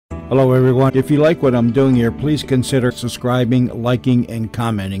Hello everyone. If you like what I'm doing here, please consider subscribing, liking, and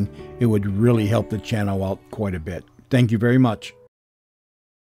commenting. It would really help the channel out quite a bit. Thank you very much.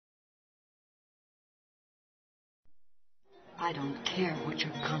 I don't care what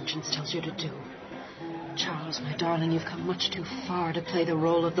your conscience tells you to do. Charles, my darling, you've come much too far to play the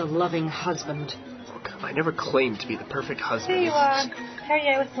role of the loving husband. Look, I never claimed to be the perfect husband. Here you are.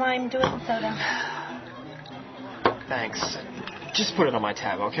 Perrier with lime. Do it with soda. Thanks. Just put it on my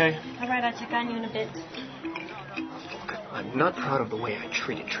tab, okay? All right, I'll check on you in a bit. Look, I'm not proud of the way I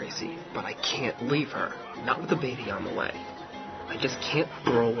treated Tracy, but I can't leave her. Not with a baby on the way. I just can't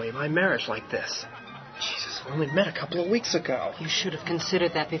throw away my marriage like this. Jesus, we only met a couple of weeks ago. You should have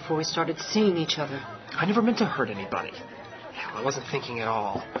considered that before we started seeing each other. I never meant to hurt anybody. Hell, I wasn't thinking at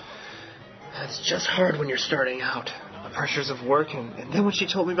all. It's just hard when you're starting out. The pressures of work, and then when she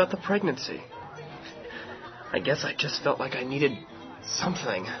told me about the pregnancy. I guess I just felt like I needed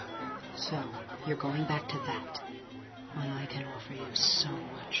something. So, you're going back to that, when I can offer you so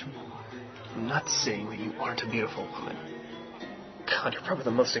much more. I'm not saying that you aren't a beautiful woman. God, you're probably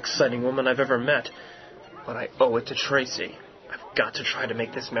the most exciting woman I've ever met. But I owe it to Tracy. I've got to try to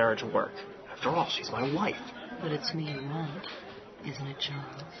make this marriage work. After all, she's my wife. But it's me you want, isn't it,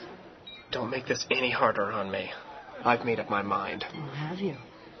 Charles? Don't make this any harder on me. I've made up my mind. Oh, have you?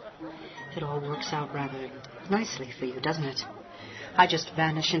 It all works out rather nicely for you, doesn't it? I just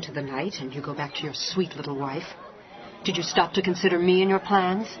vanish into the night and you go back to your sweet little wife. Did you stop to consider me and your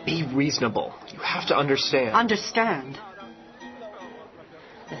plans? Be reasonable. You have to understand. Understand?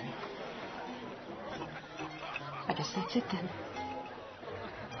 Then, I guess that's it then.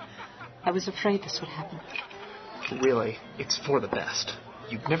 I was afraid this would happen. Really, it's for the best.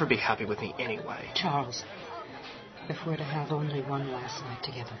 You'd never be happy with me anyway. Charles, if we're to have only one last night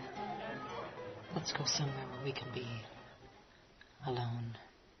together, let's go somewhere where we can be alone.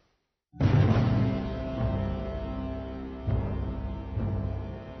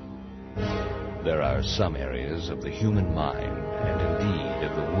 There are some areas of the human mind, and indeed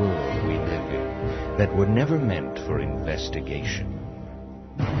of the world we live in, that were never meant for investigation.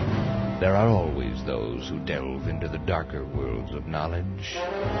 There are always those who delve into the darker worlds of knowledge,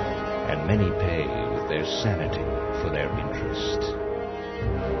 and many pay with their sanity for their interest.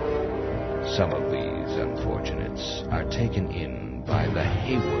 Some of these unfortunates are taken in by the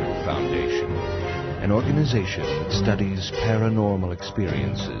Hayward Foundation, an organization that studies paranormal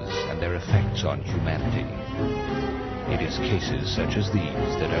experiences and their effects on humanity. It is cases such as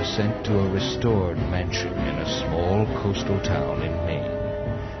these that are sent to a restored mansion in a small coastal town in Maine,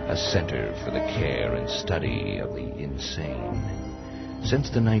 a center for the care and study of the insane.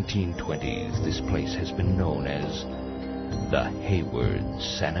 Since the 1920s, this place has been known as the Hayward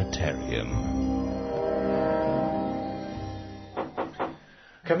Sanitarium.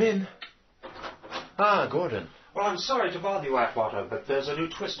 Come in. Ah, Gordon. Well, I'm sorry to bother you, Atwater, but there's a new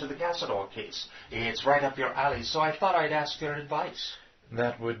twist to the Cassador case. It's right up your alley, so I thought I'd ask your advice.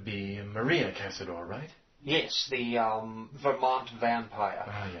 That would be Maria Cassador, right? Yes, the Vermont vampire.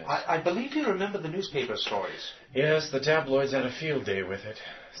 Ah, yes. I believe you remember the newspaper stories. Yes, the tabloids had a field day with it.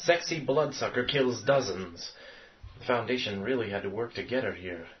 Sexy bloodsucker kills dozens. The Foundation really had to work to get her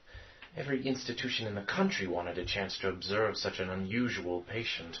here. Every institution in the country wanted a chance to observe such an unusual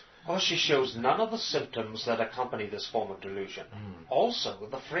patient. Well, she shows none of the symptoms that accompany this form of delusion. Also,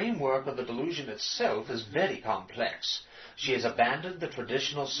 the framework of the delusion itself is very complex. She has abandoned the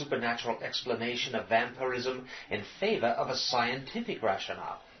traditional supernatural explanation of vampirism in favor of a scientific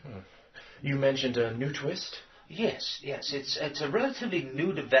rationale. You mentioned a new twist? Yes, it's a relatively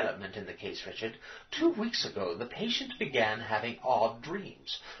new development in the case, Richard. 2 weeks ago, the patient began having odd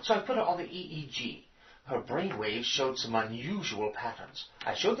dreams, so I put her on the EEG. Her brainwaves showed some unusual patterns.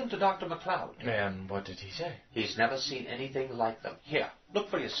 I showed them to Dr. McLeod. And what did he say? He's never seen anything like them. Here, look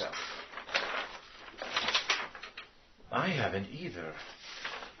for yourself. I haven't either.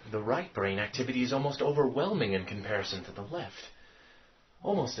 The right brain activity is almost overwhelming in comparison to the left.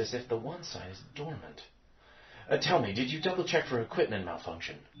 Almost as if the one side is dormant. Tell me, did you double-check for equipment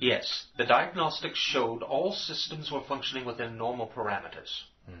malfunction? Yes. The diagnostics showed all systems were functioning within normal parameters.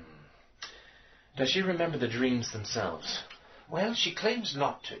 Does she remember the dreams themselves? Well, she claims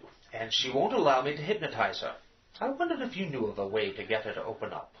not to, and she won't allow me to hypnotize her. I wondered if you knew of a way to get her to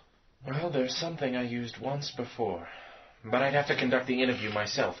open up. Well, there's something I used once before. But I'd have to conduct the interview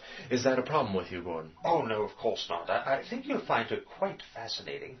myself. Is that a problem with you, Gordon? Oh, no, of course not. I think you'll find her quite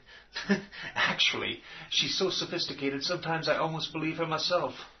fascinating. Actually, she's so sophisticated, sometimes I almost believe her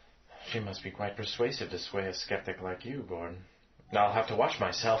myself. She must be quite persuasive to sway a skeptic like you, Gordon. I'll have to watch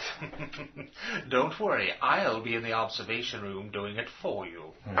myself. Don't worry. I'll be in the observation room doing it for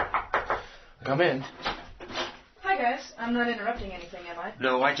you. Come in. Hi, guys. I'm not interrupting anything, am I?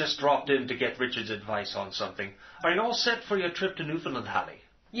 No, I just dropped in to get Richard's advice on something. Are you all set for your trip to Newfoundland, Hallie?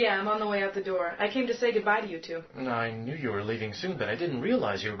 Yeah, I'm on the way out the door. I came to say goodbye to you two. I knew you were leaving soon, but I didn't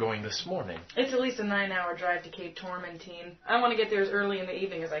realize you were going this morning. It's at least a 9-hour drive to Cape Tormentine. I want to get there as early in the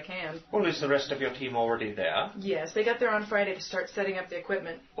evening as I can. Well, is the rest of your team already there? Yes, they got there on Friday to start setting up the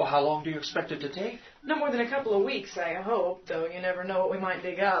equipment. Well, how long do you expect it to take? No more than a couple of weeks, I hope, though you never know what we might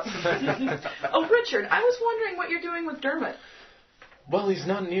dig up. Oh, Richard, I was wondering what you're doing with Dermot. Well, he's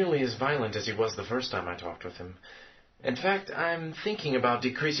not nearly as violent as he was the first time I talked with him. In fact, I'm thinking about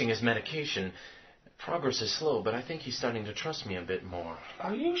decreasing his medication. Progress is slow, but I think he's starting to trust me a bit more.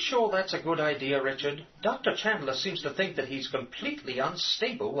 Are you sure that's a good idea, Richard? Dr. Chandler seems to think that he's completely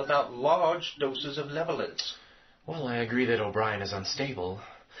unstable without large doses of levolence. Well, I agree that O'Brien is unstable,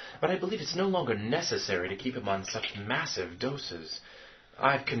 but I believe it's no longer necessary to keep him on such massive doses.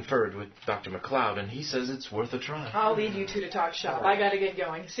 I've conferred with Dr. McLeod, and he says it's worth a try. I'll leave you two to talk shop. I gotta get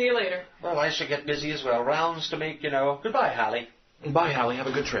going. See you later. Well, I should get busy as well. Rounds to make, Goodbye, Hallie. Bye, Hallie. Have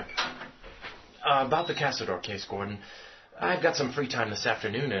a good trip. About the Cassador case, Gordon. I've got some free time this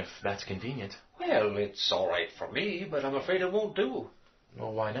afternoon, if that's convenient. Well, it's all right for me, but I'm afraid it won't do.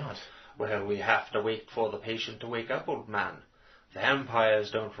 Well, why not? Well, we have to wait for the patient to wake up, old man.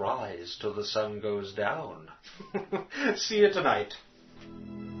 Vampires don't rise till the sun goes down. See you tonight.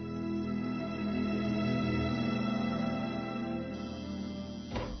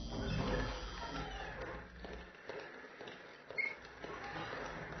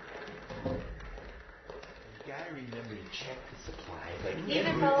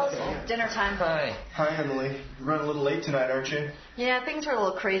 Evening, fellas. Dinner time. Hi, Emily. You're running a little late tonight, aren't you? Yeah, things are a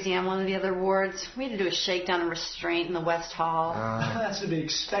little crazy on one of the other wards. We had to do a shakedown and restraint in the West Hall. That's to be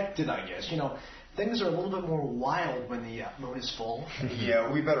expected, I guess. You know, things are a little bit more wild when the moon is full.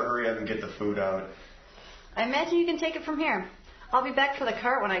 Yeah, we better hurry up and get the food out. I imagine you can take it from here. I'll be back for the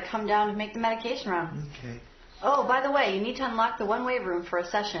cart when I come down to make the medication round. Okay. Oh, by the way, you need to unlock the one-way room for a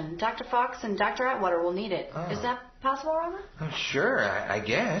session. Dr. Fox and Dr. Atwater will need it. Is that possible, Robert? Oh, sure, I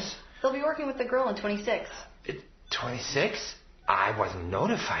guess. They'll be working with the girl in 26. 26? I wasn't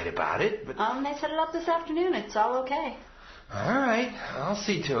notified about it, but... They set it up this afternoon. It's all okay. All right, I'll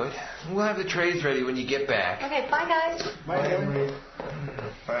see to it. We'll have the trays ready when you get back. Okay, bye, guys. Bye, Emily.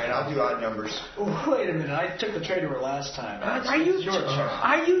 All right, I'll do odd numbers. Oh, wait a minute. I took the tray to her last time. Are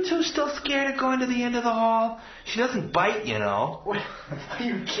you two still scared of going to the end of the hall? She doesn't bite, you know. Are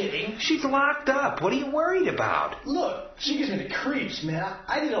you kidding? She's locked up. What are you worried about? Look, she gives me the creeps, man.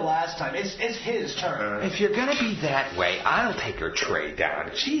 I did it last time. It's his turn. If you're going to be that way, I'll take her tray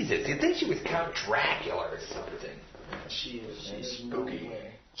down. Jesus, you think she was Count Dracula or something? She's spooky.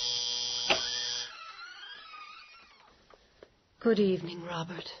 Good evening,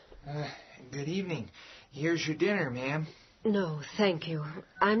 Robert. Good evening. Here's your dinner, ma'am. No, thank you.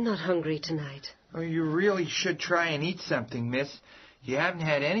 I'm not hungry tonight. Oh, you really should try and eat something, miss. You haven't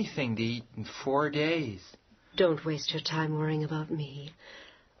had anything to eat in 4 days. Don't waste your time worrying about me.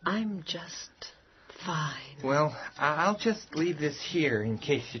 I'm just fine. Well, I'll just leave this here in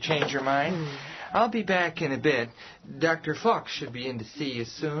case you change your mind. I'll be back in a bit. Dr. Fox should be in to see you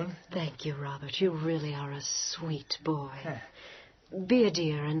soon. Thank you, Robert. You really are a sweet boy. Be a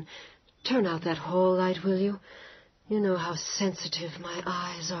dear and turn out that hall light, will you? You know how sensitive my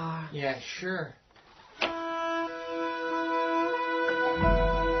eyes are. Yeah, sure.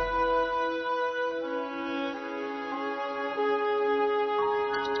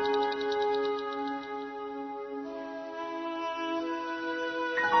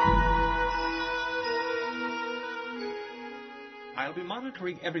 I'll be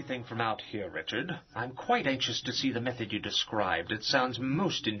monitoring everything from out here, Richard. I'm quite anxious to see the method you described. It sounds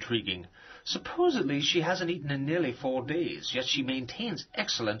most intriguing. Supposedly she hasn't eaten in nearly 4 days, yet she maintains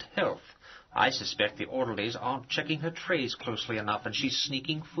excellent health. I suspect the orderlies aren't checking her trays closely enough and she's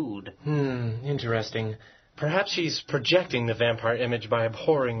sneaking food. Interesting. Perhaps she's projecting the vampire image by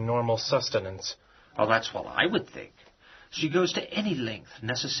abhorring normal sustenance. Oh, that's what I would think. She goes to any length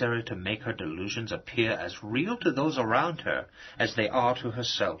necessary to make her delusions appear as real to those around her as they are to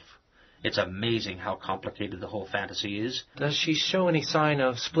herself. It's amazing how complicated the whole fantasy is. Does she show any sign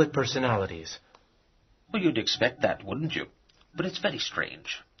of split personalities? Well, you'd expect that, wouldn't you? But it's very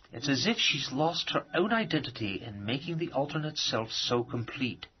strange. It's as if she's lost her own identity in making the alternate self so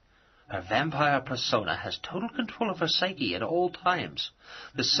complete. Her vampire persona has total control of her psyche at all times.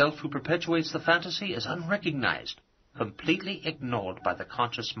 The self who perpetuates the fantasy is unrecognized, completely ignored by the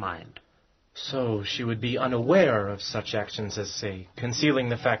conscious mind. So she would be unaware of such actions as, say, concealing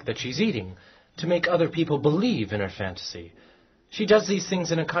the fact that she's eating, to make other people believe in her fantasy. She does these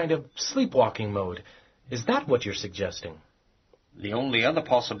things in a kind of sleepwalking mode. Is that what you're suggesting? The only other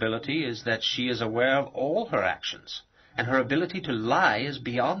possibility is that she is aware of all her actions, and her ability to lie is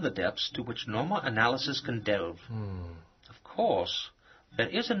beyond the depths to which normal analysis can delve. Of course, there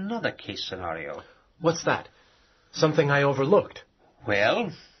is another case scenario. What's that? Something I overlooked.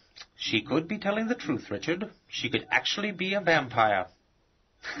 Well, she could be telling the truth, Richard. She could actually be a vampire.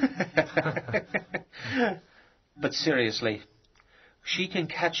 But seriously, she can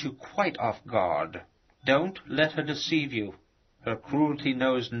catch you quite off guard. Don't let her deceive you. Her cruelty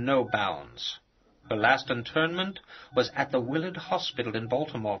knows no bounds. Her last internment was at the Willard Hospital in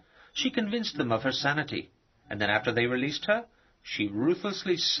Baltimore. She convinced them of her sanity, and then after they released her, she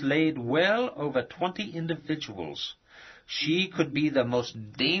ruthlessly slayed well over 20 individuals. She could be the most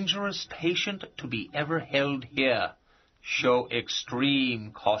dangerous patient to be ever held here. Show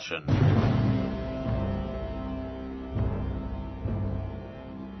extreme caution.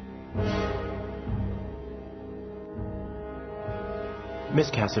 Miss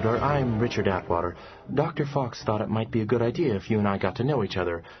Cassador, I'm Richard Atwater. Dr. Fox thought it might be a good idea if you and I got to know each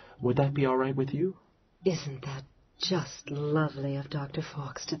other. Would that be all right with you? Isn't that just lovely of Dr.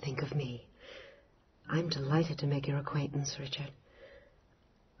 Fox to think of me? I'm delighted to make your acquaintance, Richard.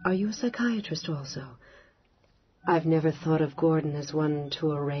 Are you a psychiatrist also? I've never thought of Gordon as one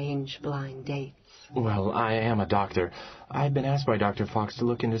to arrange blind dates. Well, I am a doctor. I've been asked by Dr. Fox to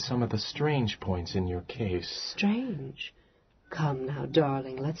look into some of the strange points in your case. Strange? Come now,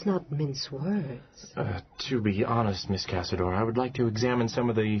 darling, let's not mince words. To be honest, Miss Cassador, I would like to examine some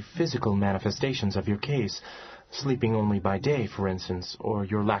of the physical manifestations of your case. Sleeping only by day, for instance, or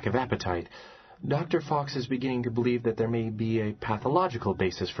your lack of appetite. Dr. Fox is beginning to believe that there may be a pathological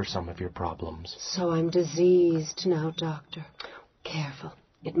basis for some of your problems. So I'm diseased now, Doctor. Careful.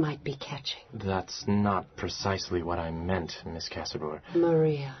 It might be catching. That's not precisely what I meant, Miss Cassador.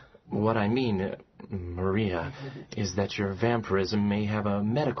 Maria. What I mean, Maria, is that your vampirism may have a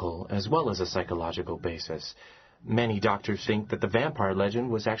medical as well as a psychological basis. Many doctors think that the vampire legend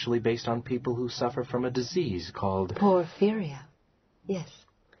was actually based on people who suffer from a disease called... Porphyria. Yes.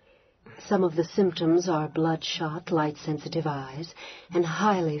 Some of the symptoms are bloodshot, light-sensitive eyes, and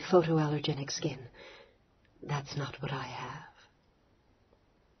highly photoallergenic skin. That's not what I have.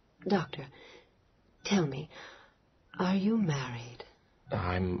 Doctor, tell me, are you married?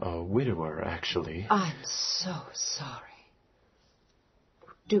 I'm a widower, actually. I'm so sorry.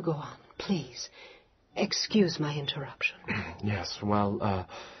 Do go on, please. Excuse my interruption. Yes, well,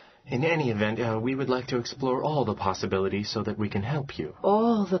 in any event, we would like to explore all the possibilities so that we can help you.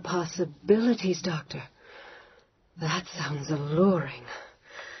 All the possibilities, Doctor. That sounds alluring.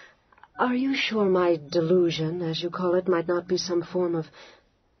 Are you sure my delusion, as you call it, might not be some form of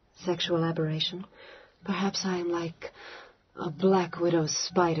sexual aberration? Perhaps I am like a black widow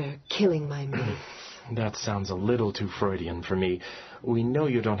spider killing my mates. That sounds a little too Freudian for me. We know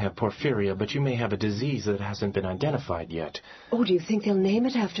you don't have porphyria, but you may have a disease that hasn't been identified yet. Oh, do you think they'll name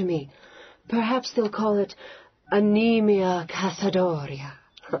it after me? Perhaps they'll call it anemia cassadoria.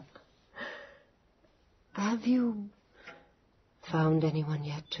 Have you found anyone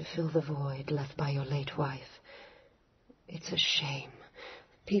yet to fill the void left by your late wife? It's a shame.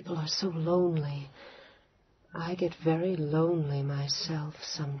 People are so lonely. I get very lonely myself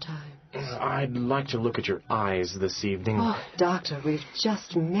sometimes. I'd like to look at your eyes this evening. Oh, Doctor, we've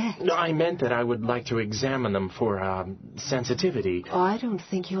just met. I meant that I would like to examine them for sensitivity. Oh, I don't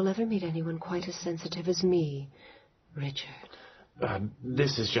think you'll ever meet anyone quite as sensitive as me, Richard.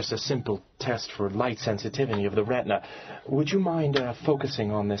 This is just a simple test for light sensitivity of the retina. Would you mind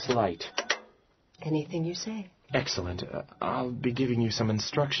focusing on this light? Anything you say. Excellent. I'll be giving you some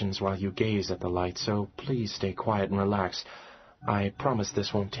instructions while you gaze at the light, so please stay quiet and relax. I promise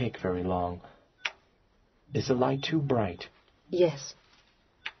this won't take very long. Is the light too bright? Yes.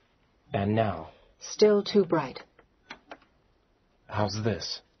 And now? Still too bright. How's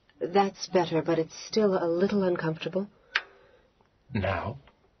this? That's better, but it's still a little uncomfortable. Now?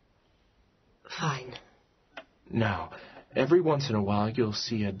 Fine. Now, every once in a while you'll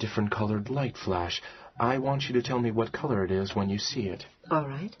see a different colored light flash. I want you to tell me what color it is when you see it. All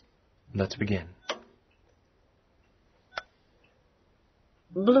right. Let's begin.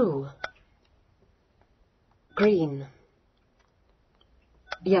 Blue. Green.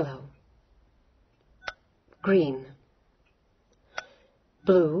 Yellow. Green.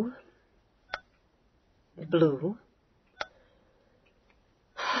 Blue. Blue.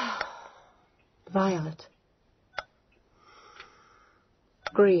 Violet.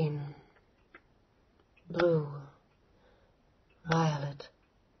 Green. Blue, violet,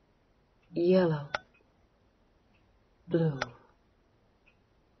 yellow, blue.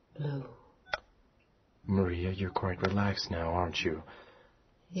 blue. Maria, you're quite relaxed now, aren't you?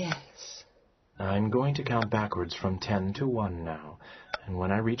 Yes. I'm going to count backwards from 10 to 1 now, and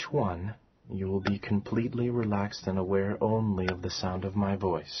when I reach 1, you will be completely relaxed and aware only of the sound of my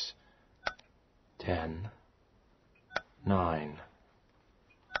voice. 10, 9,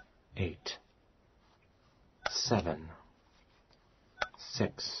 8, 7,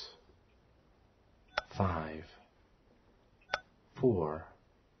 6, 5, 4,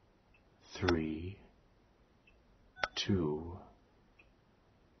 3, 2,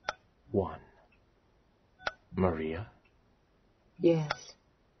 1. Maria? Yes.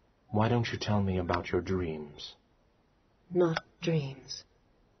 Why don't you tell me about your dreams? Not dreams.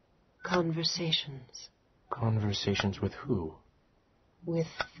 Conversations. Conversations with who? With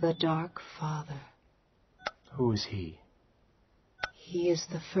the Dark Father. Who is he? He is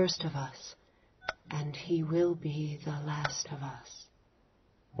the first of us, and he will be the last of us.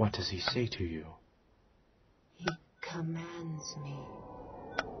 What does he say to you? He commands me.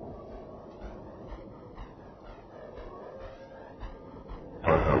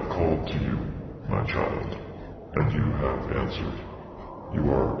 I have called to you, my child, and you have answered. You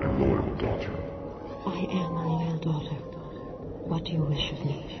are a loyal daughter. I am a loyal daughter. What do you wish of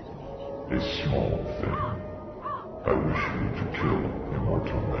me? A small thing. I wish you to kill a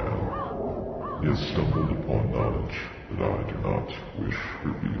mortal man. He has stumbled upon knowledge that I do not wish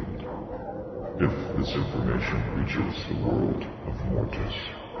revealed. If this information reaches the world of mortals,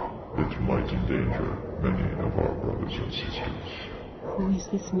 it might endanger many of our brothers and sisters. Who is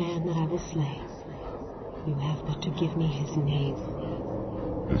this man that I will slay? You have but to give me his name.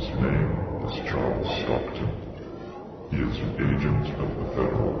 His name is Charles Stockton. He is an agent of the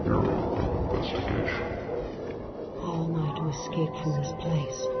Federal Bureau of Investigation. How am I to escape from this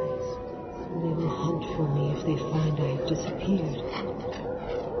place? They will hunt for me if they find I have disappeared.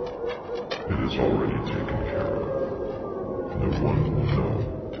 It is already taken care of. No one will know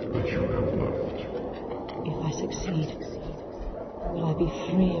that you have left. If I succeed, will I be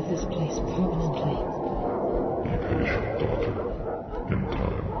free of this place permanently? Be patient, daughter. In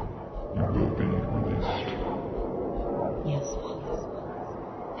time, you will be released. Yes, Father.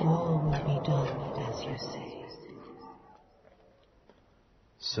 All will be done as you say.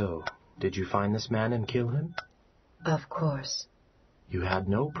 So, did you find this man and kill him? Of course. You had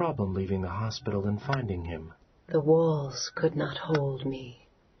no problem leaving the hospital and finding him. The walls could not hold me.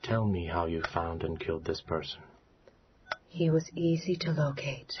 Tell me how you found and killed this person. He was easy to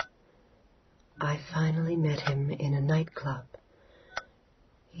locate. I finally met him in a nightclub.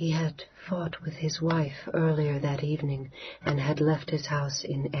 He had fought with his wife earlier that evening and had left his house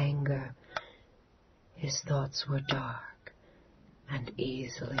in anger. His thoughts were dark and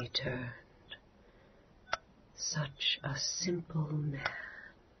easily turned. Such a simple man.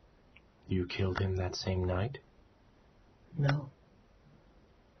 You killed him that same night? No.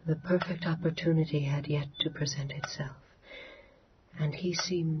 The perfect opportunity had yet to present itself, and he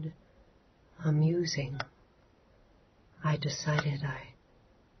seemed amusing. I decided I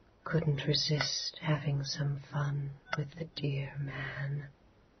couldn't resist having some fun with the dear man.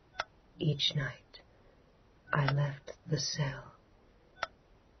 Each night I left the cell.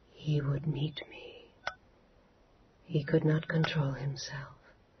 He would meet me. He could not control himself.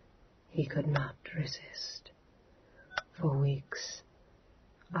 He could not resist. For weeks,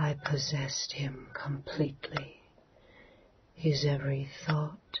 I possessed him completely. His every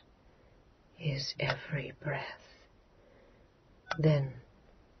thought, his every breath. Then,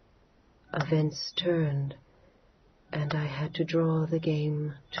 events turned, and I had to draw the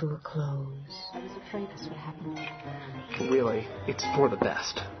game to a close. I was afraid this would happen. Really, it's for the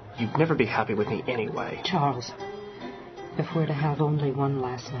best. You'd never be happy with me anyway. Charles, if we're to have only one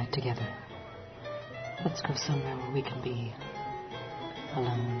last night together, let's go somewhere where we can be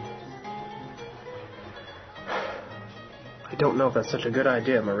alone. I don't know if that's such a good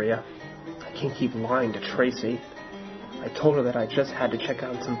idea, Maria. I can't keep lying to Tracy. I told her that I just had to check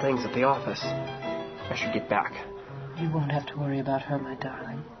out some things at the office. I should get back. You won't have to worry about her, my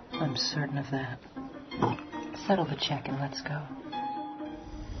darling. I'm certain of that. Settle the check and let's go.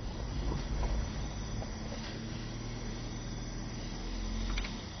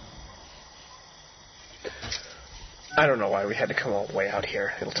 I don't know why we had to come all the way out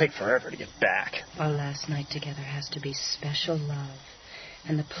here. It'll take forever to get back. Our last night together has to be special love,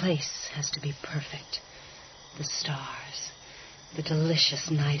 and the place has to be perfect. The stars, the delicious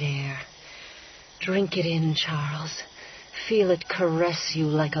night air. Drink it in, Charles. Feel it caress you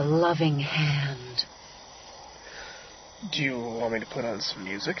like a loving hand. Do you want me to put on some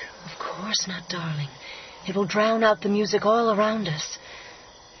music? Of course not, darling. It will drown out the music all around us.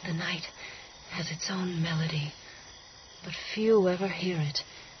 The night has its own melody, but few ever hear it.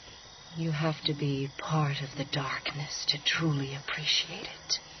 You have to be part of the darkness to truly appreciate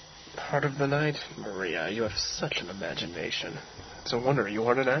it. Part of the night? Maria, you have such an imagination. It's a wonder you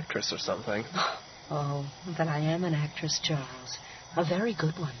aren't an actress or something. Oh, but I am an actress, Charles. A very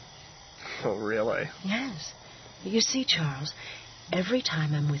good one. Oh, really? Yes. You see, Charles, every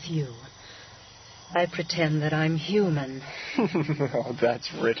time I'm with you, I pretend that I'm human. Oh, that's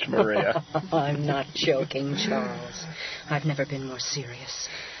rich, Maria. I'm not joking, Charles. I've never been more serious.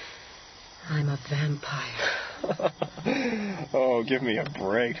 I'm a vampire. Oh, give me a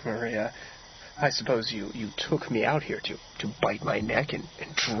break, Maria. I suppose you took me out here to bite my neck and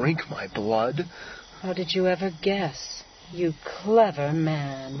drink my blood? How did you ever guess? You clever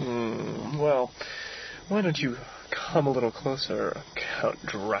man. Well, why don't you come a little closer, Count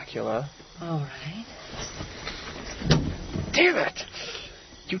Dracula? All right. Damn it!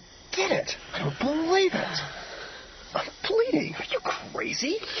 You did it! I don't believe it! I'm bleeding. Are you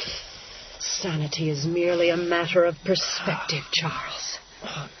crazy? Sanity is merely a matter of perspective, Charles.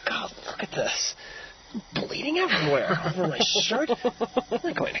 Oh, God, look at this. Bleeding everywhere. Over my shirt. I'm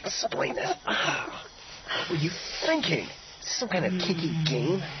not going to explain this. What were you thinking? Some kind of kinky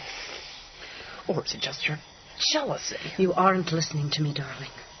game? Or is it just your jealousy? You aren't listening to me, darling.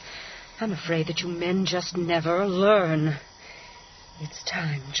 I'm afraid that you men just never learn. It's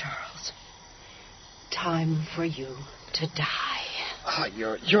time, Charles. Time for you to die. Oh,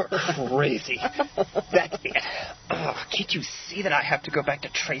 you're crazy. That's it. Oh, can't you see that I have to go back to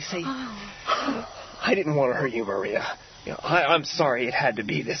Tracy? I didn't want to hurt you, Maria. I'm sorry it had to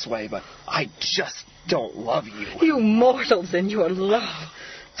be this way, but I just don't love you. You mortals and your love.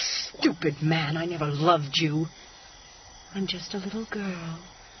 Stupid man, I never loved you. I'm just a little girl,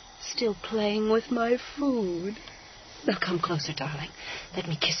 still playing with my food. Now come closer, darling. Let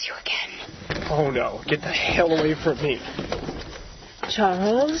me kiss you again. Oh, no. Get the hell away from me.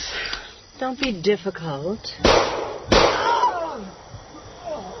 Charles, don't be difficult.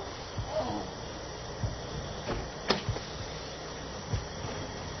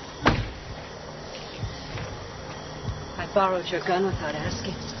 I borrowed your gun without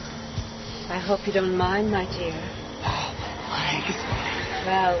asking. I hope you don't mind, my dear. Thanks.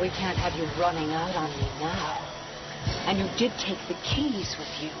 Well, we can't have you running out on me now. And you did take the keys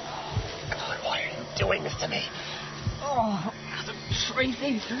with you. God, why are you doing this to me? Oh,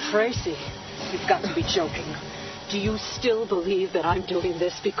 Tracy. Tracy, you've got to be joking. Do you still believe that I'm doing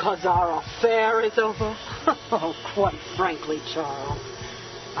this because our affair is over? Oh, quite frankly, Charles,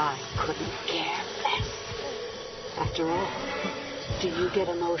 I couldn't care less. After all, do you get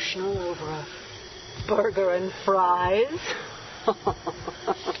emotional over a burger and fries?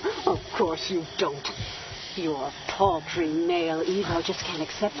 Of course you don't. Your paltry male ego just can't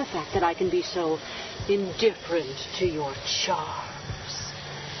accept the fact that I can be so indifferent to your charms.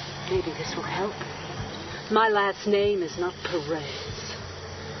 Maybe this will help. My last name is not Perez.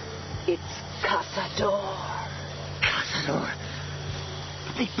 It's Cazador. Cazador?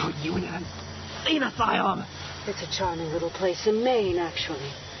 But they put you in an insane asylum. It's a charming little place in Maine,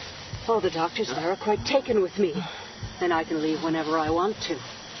 actually. All the doctors there are quite taken with me, and I can leave whenever I want to.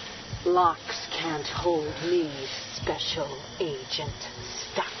 Locks can't hold me, Special Agent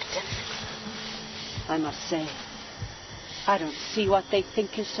Stockton. I must say, I don't see what they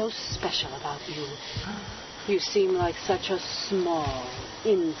think is so special about you. You seem like such a small,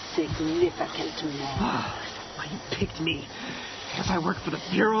 insignificant man. Why you picked me? Because I work for the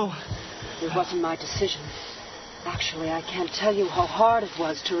Bureau? It wasn't my decision. Actually, I can't tell you how hard it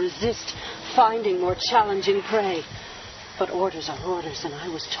was to resist finding more challenging prey. But orders are orders, and I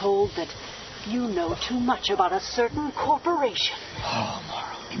was told that you know too much about a certain corporation. Oh,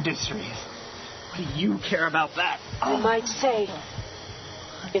 Morrow Industries. What do you care about that? I might say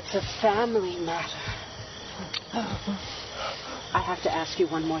it's a family matter. I have to ask you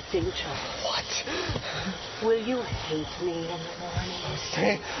one more thing, Charles. What? Will you hate me in the morning?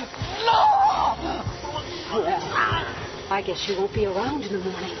 Say no! Well, I guess you won't be around in the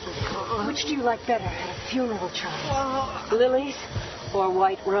morning. Which do you like better at a funeral, Charles? Lilies or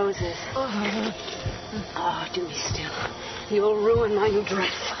white roses? Oh, do me still. You'll ruin my new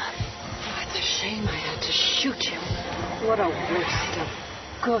dress. Oh, it's a shame I had to shoot you. What a waste of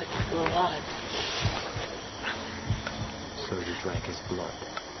good blood. So you drank his blood?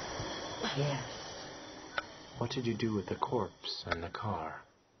 Yes. What did you do with the corpse and the car?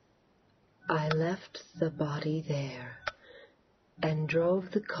 I left the body there and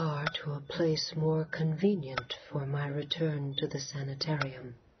drove the car to a place more convenient for my return to the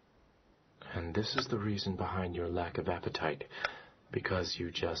sanitarium. And this is the reason behind your lack of appetite. Because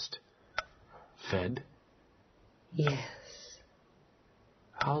you just fed? Yes.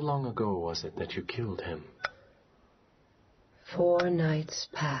 How long ago was it that you killed him? 4 nights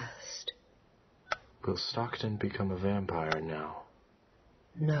past. Will Stockton become a vampire now?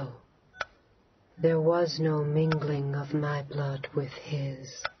 No. There was no mingling of my blood with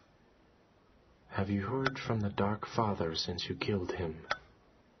his. Have you heard from the Dark Father since you killed him?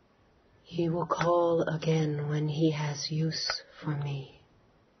 He will call again when he has use for me.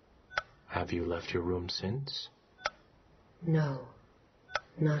 Have you left your room since? No,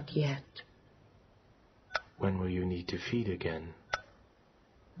 not yet. When will you need to feed again?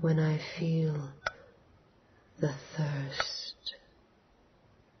 When I feel the thirst.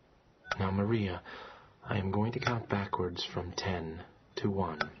 Now, Maria, I am going to count backwards from 10 to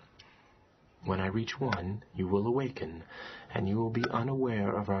 1. When I reach 1, you will awaken, and you will be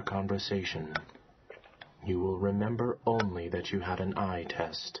unaware of our conversation. You will remember only that you had an eye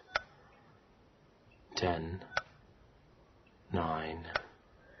test. 10, 9,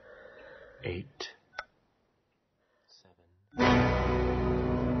 8, 7...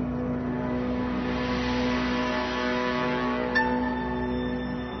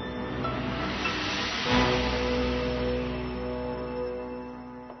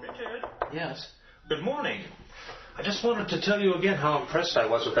 Yes. Good morning. I just wanted to tell you again how impressed I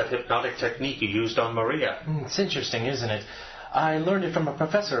was with that hypnotic technique you used on Maria. It's interesting, isn't it? I learned it from a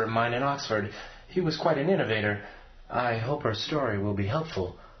professor of mine in Oxford. He was quite an innovator. I hope her story will be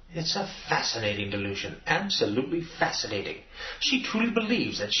helpful. It's a fascinating delusion. Absolutely fascinating. She truly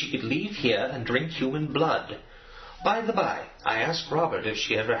believes that she could leave here and drink human blood. By the by, I asked Robert if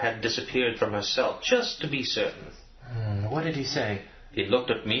she ever had disappeared from herself, just to be certain. What did he say? He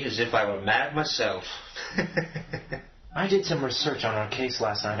looked at me as if I were mad myself. I did some research on our case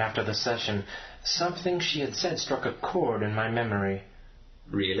last night after the session. Something she had said struck a chord in my memory.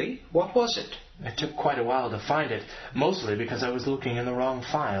 Really? What was it? It took quite a while to find it, mostly because I was looking in the wrong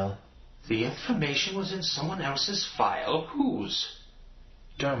file. The information was in someone else's file? Whose?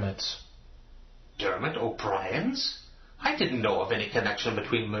 Dermot's. Dermot O'Brien's? I didn't know of any connection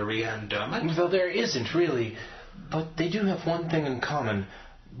between Maria and Dermot. Though there isn't, really. But they do have one thing in common.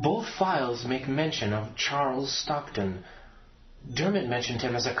 Both files make mention of Charles Stockton. Dermot mentioned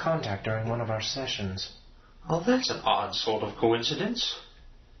him as a contact during one of our sessions. Oh, that's an odd sort of coincidence.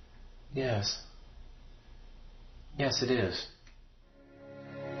 Yes. Yes, it is.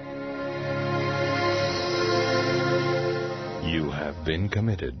 You have been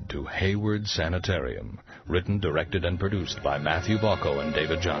committed to Hayward Sanitarium. Written, directed, and produced by Matthew Bocco and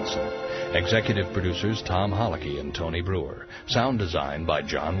David Johnson. Executive producers Tom Hollicky and Tony Brewer. Sound design by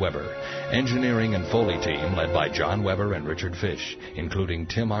John Weber. Engineering and Foley team led by John Weber and Richard Fish, including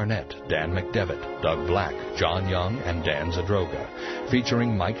Tim Arnett, Dan McDevitt, Doug Black, John Young, and Dan Zadroga.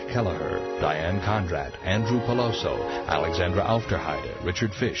 Featuring Mike Kelleher, Diane Conrad, Andrew Peloso, Alexandra Aufderheide,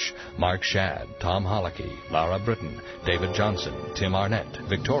 Richard Fish, Mark Shadd, Tom Hollicky, Lara Britton, David Johnson, Tim Arnett,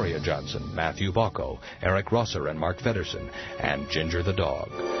 Victoria Johnson, Matthew Bocco, Eric Rosser and Mark Feddersen, and Ginger the Dog.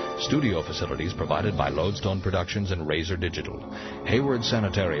 Studio facilities provided by Lodestone Productions and Razor Digital. Hayward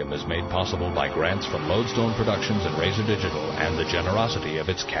Sanitarium is made possible by grants from Lodestone Productions and Razor Digital and the generosity of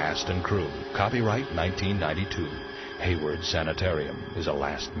its cast and crew. Copyright 1992. Hayward Sanitarium is a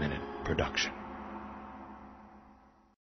last-minute production.